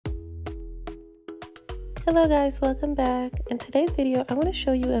Hello guys, welcome back. In today's video, I want to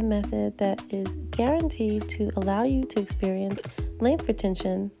show you a method that is guaranteed to allow you to experience length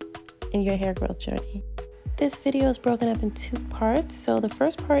retention in your hair growth journey. This video is broken up in two parts. So the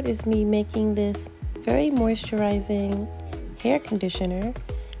first part is me making this very moisturizing hair conditioner,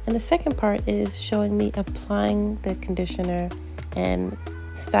 and the second part is showing me applying the conditioner and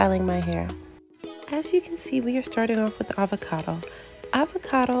styling my hair. As you can see, we are starting off with avocado.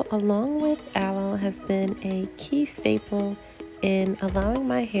 Avocado, along with aloe, has been a key staple in allowing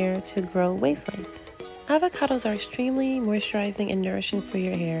my hair to grow waist length. Avocados are extremely moisturizing and nourishing for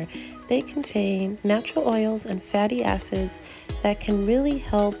your hair. They contain natural oils and fatty acids that can really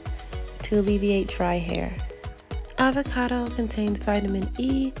help to alleviate dry hair. Avocado contains vitamin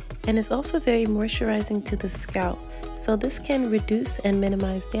E and is also very moisturizing to the scalp, so this can reduce and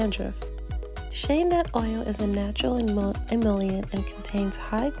minimize dandruff. Shea nut oil is a natural emollient and contains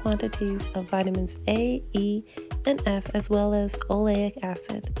high quantities of vitamins A, E, and F, as well as oleic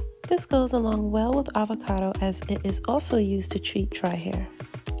acid. This goes along well with avocado as it is also used to treat dry hair.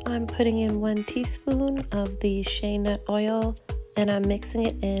 I'm putting in 1 teaspoon of the shea nut oil and I'm mixing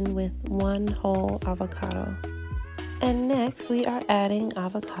it in with 1 whole avocado. And next we are adding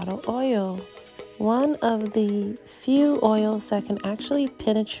avocado oil. One of the few oils that can actually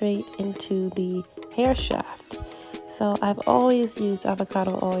penetrate into the hair shaft. So I've always used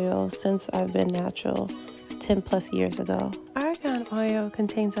avocado oil since I've been natural 10 plus years ago. Argan oil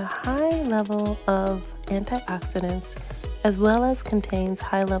contains a high level of antioxidants as well as contains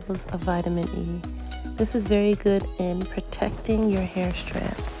high levels of vitamin E. This is very good in protecting your hair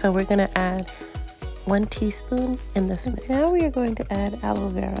strands. So we're going to add 1 teaspoon in this mix. Now we are going to add aloe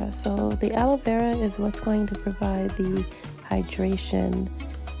vera. So the aloe vera is what's going to provide the hydration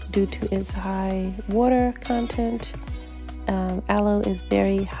due to its high water content. Aloe is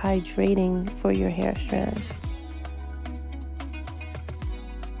very hydrating for your hair strands.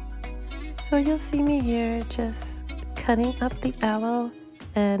 So you'll see me here just cutting up the aloe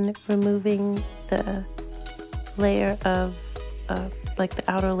and removing the layer of like the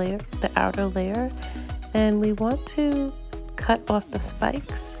outer layer, and we want to cut off the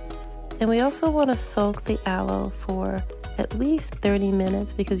spikes, and we also want to soak the aloe for at least 30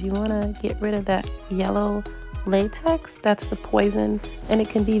 minutes because you want to get rid of that yellow latex. That's the poison, and it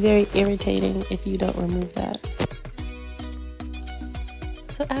can be very irritating if you don't remove that.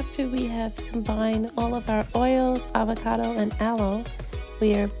 So after we have combined all of our oils, avocado and aloe,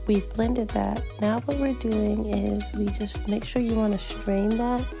 we've blended that. Now what we're doing is we just make sure you want to strain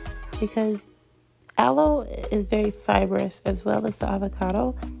that, because aloe is very fibrous as well as the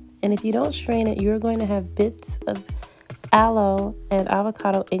avocado, and if you don't strain it, you're going to have bits of aloe and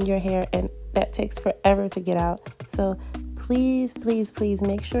avocado in your hair, and that takes forever to get out. So please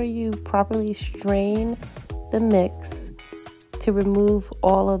make sure you properly strain the mix to remove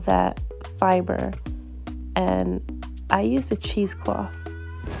all of that fiber. And I use a cheesecloth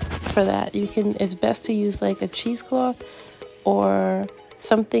for that. It's best to use like a cheesecloth or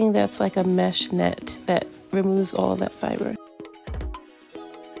something that's like a mesh net that removes all of that fiber.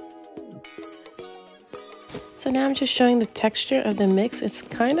 So now I'm just showing the texture of the mix. It's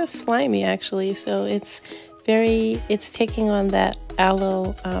kind of slimy actually, so it's taking on that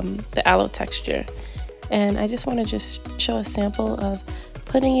aloe, the aloe texture. And I just want to just show a sample of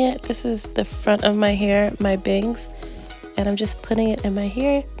putting it. This is the front of my hair, my bangs, and I'm just putting it in my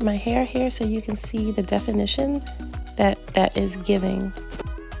hair here so you can see the definition that is giving.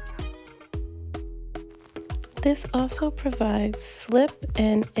 This also provides slip,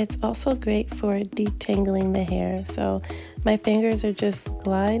 and it's also great for detangling the hair. So my fingers are just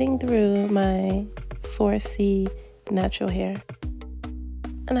gliding through my 4C natural hair.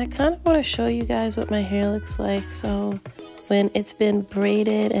 And I kind of want to show you guys what my hair looks like. So when it's been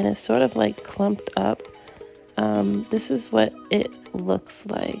braided and it's sort of like clumped up, this is what it looks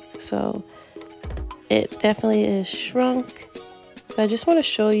like. So it definitely is shrunk, but I just want to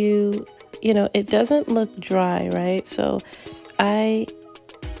show you, it doesn't look dry, right? So I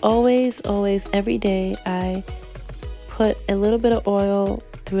always, every day, I put a little bit of oil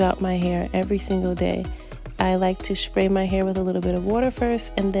throughout my hair every single day. I like to spray my hair with a little bit of water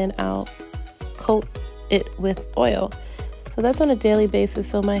first, and then I'll coat it with oil. So that's on a daily basis.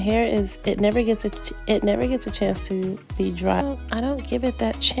 So my hair it never gets a chance to be dry. I don't give it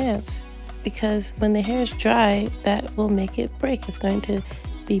that chance, because when the hair is dry, that will make it break. It's going to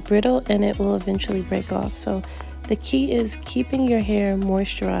be brittle and it will eventually break off. So the key is keeping your hair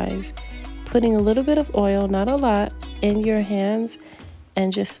moisturized, putting a little bit of oil, not a lot, in your hands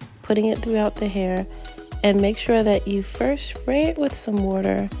and just putting it throughout the hair. And make sure that you first spray it with some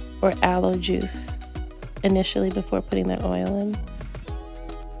water or aloe juice. initially before putting that oil in.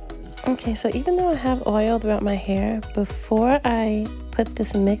 Okay, so even though I have oil throughout my hair, before I put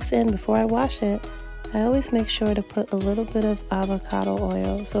this mix in, before I wash it, I always make sure to put a little bit of avocado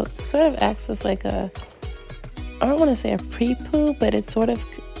oil. So it sort of acts as like a, I don't want to say a pre-poo, but it's sort of,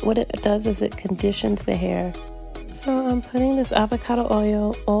 what it does is it conditions the hair. So I'm putting this avocado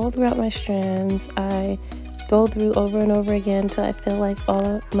oil all throughout my strands. I go through over and over again until I feel like all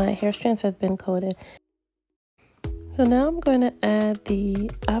of my hair strands have been coated. So now I'm going to add the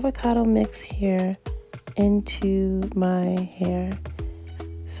avocado mix here into my hair.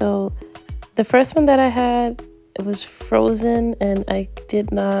 So the first one that I had, it was frozen and I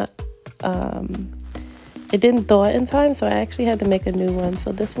did not, it didn't thaw in time, so I actually had to make a new one.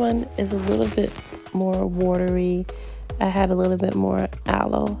 So this one is a little bit more watery. I had a little bit more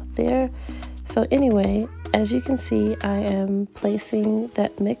aloe there. So anyway, as you can see, I am placing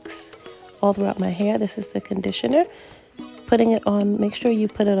that mix all throughout my hair. This is the conditioner. Putting it on, make sure you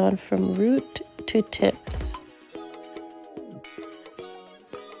put it on from root to tips.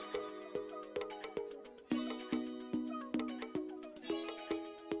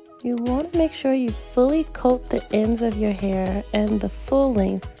 You want to make sure you fully coat the ends of your hair and the full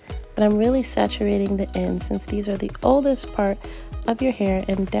length, but I'm really saturating the ends since these are the oldest part of your hair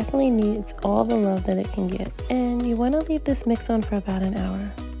and definitely needs all the love that it can get. And you want to leave this mix on for about an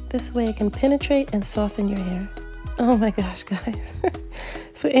hour. This way it can penetrate and soften your hair. Oh my gosh, guys.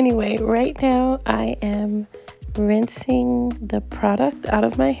 So anyway, right now I am rinsing the product out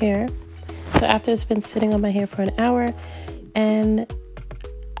of my hair. So after it's been sitting on my hair for an hour, and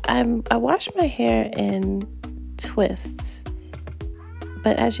I wash my hair in twists,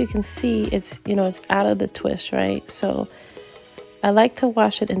 but as you can see, it's, you know, it's out of the twist, right? So I like to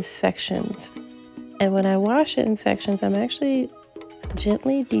wash it in sections. And when I wash it in sections, I'm actually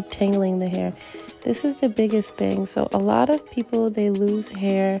gently detangling the hair. This is the biggest thing. So a lot of people, they lose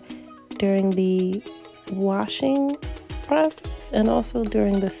hair during the washing process and also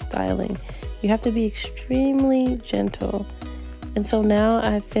during the styling. You have to be extremely gentle. And so now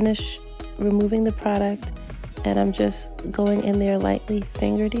I've finished removing the product and I'm just going in there lightly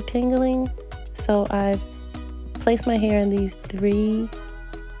finger detangling. So I've placed my hair in these 3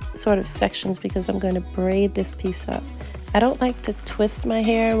 sort of sections because I'm going to braid this piece up. I don't like to twist my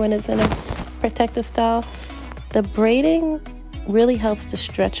hair when it's in a protective style. The braiding really helps to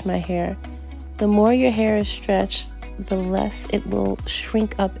stretch my hair. The more your hair is stretched, the less it will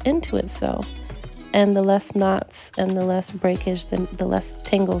shrink up into itself, and the less knots and the less breakage, the less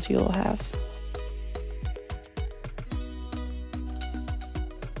tangles you will have.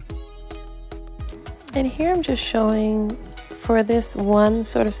 And here I'm just showing for this one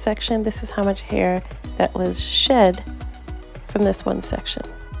sort of section, this is how much hair that was shed from this one section.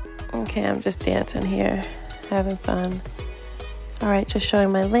 Okay, I'm just dancing here, having fun. All right, just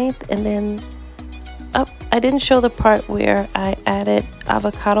showing my length, and then I didn't show the part where I added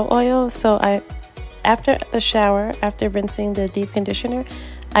avocado oil. So after the shower, after rinsing the deep conditioner,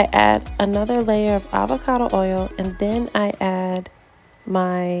 I add another layer of avocado oil, and then I add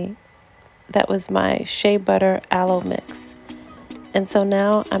that was my shea butter aloe mix. And so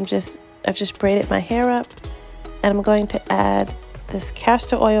now I've just braided my hair up, and I'm going to add this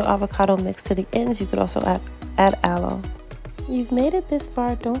castor oil avocado mix to the ends. You could also add aloe. You've made it this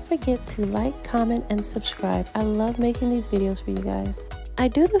far. Don't forget to like, comment, and subscribe. I love making these videos for you guys. I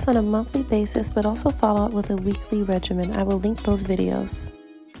do this on a monthly basis, but also follow up with a weekly regimen. I will link those videos.